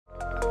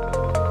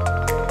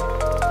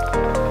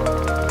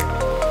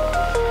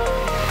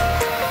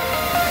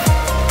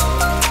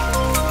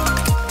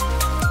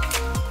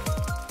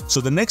So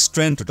the next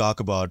trend to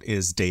talk about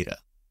is data.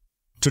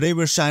 Today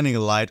we're shining a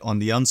light on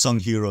the unsung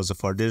heroes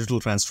of our digital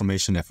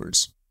transformation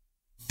efforts,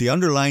 the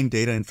underlying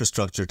data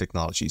infrastructure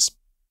technologies.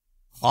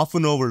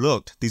 Often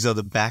overlooked, these are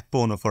the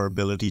backbone of our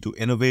ability to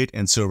innovate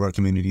and serve our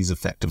communities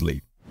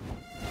effectively.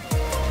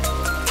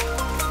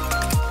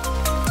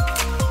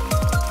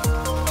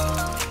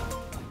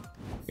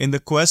 In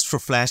the quest for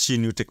flashy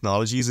new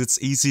technologies,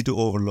 it's easy to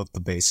overlook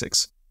the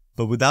basics.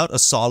 But without a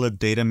solid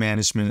data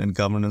management and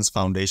governance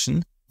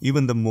foundation,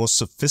 even the most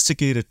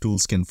sophisticated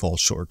tools can fall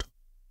short.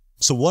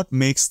 So what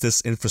makes this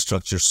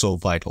infrastructure so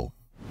vital?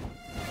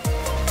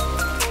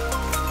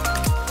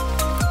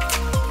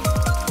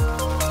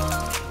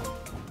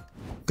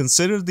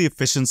 Consider the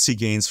efficiency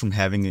gains from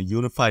having a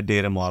unified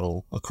data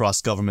model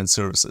across government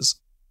services,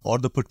 or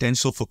the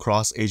potential for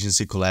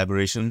cross-agency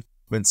collaboration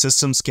when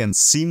systems can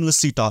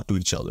seamlessly talk to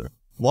each other.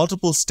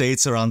 Multiple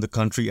states around the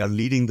country are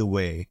leading the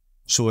way,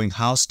 showing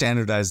how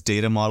standardized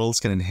data models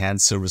can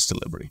enhance service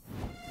delivery.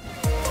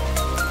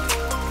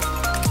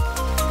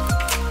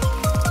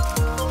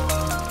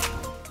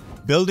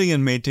 Building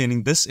and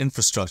maintaining this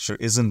infrastructure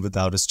isn't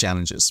without its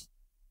challenges.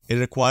 It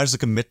requires a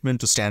commitment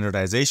to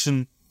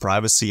standardization,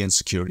 privacy, and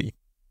security.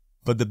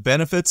 But the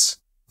benefits,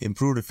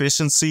 improved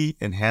efficiency,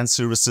 enhanced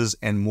services,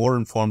 and more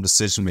informed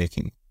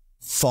decision-making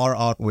far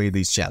outweigh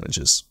these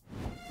challenges.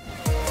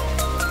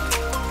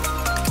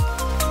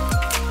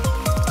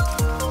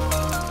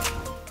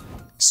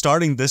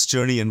 Starting this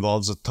journey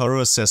involves a thorough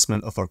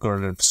assessment of our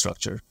current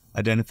infrastructure,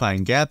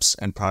 identifying gaps,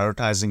 and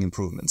prioritizing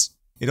improvements.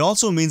 It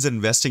also means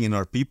investing in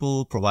our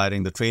people,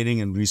 providing the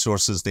training and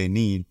resources they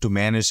need to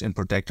manage and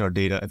protect our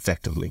data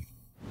effectively.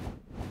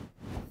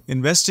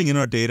 Investing in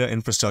our data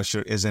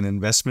infrastructure is an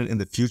investment in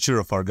the future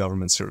of our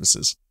government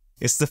services.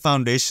 It's the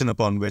foundation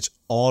upon which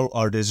all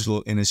our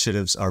digital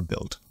initiatives are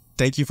built.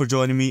 Thank you for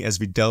joining me as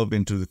we delve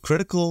into the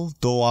critical,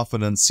 though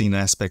often unseen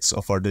aspects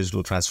of our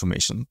digital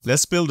transformation.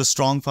 Let's build a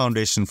strong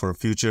foundation for a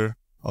future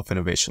of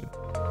innovation.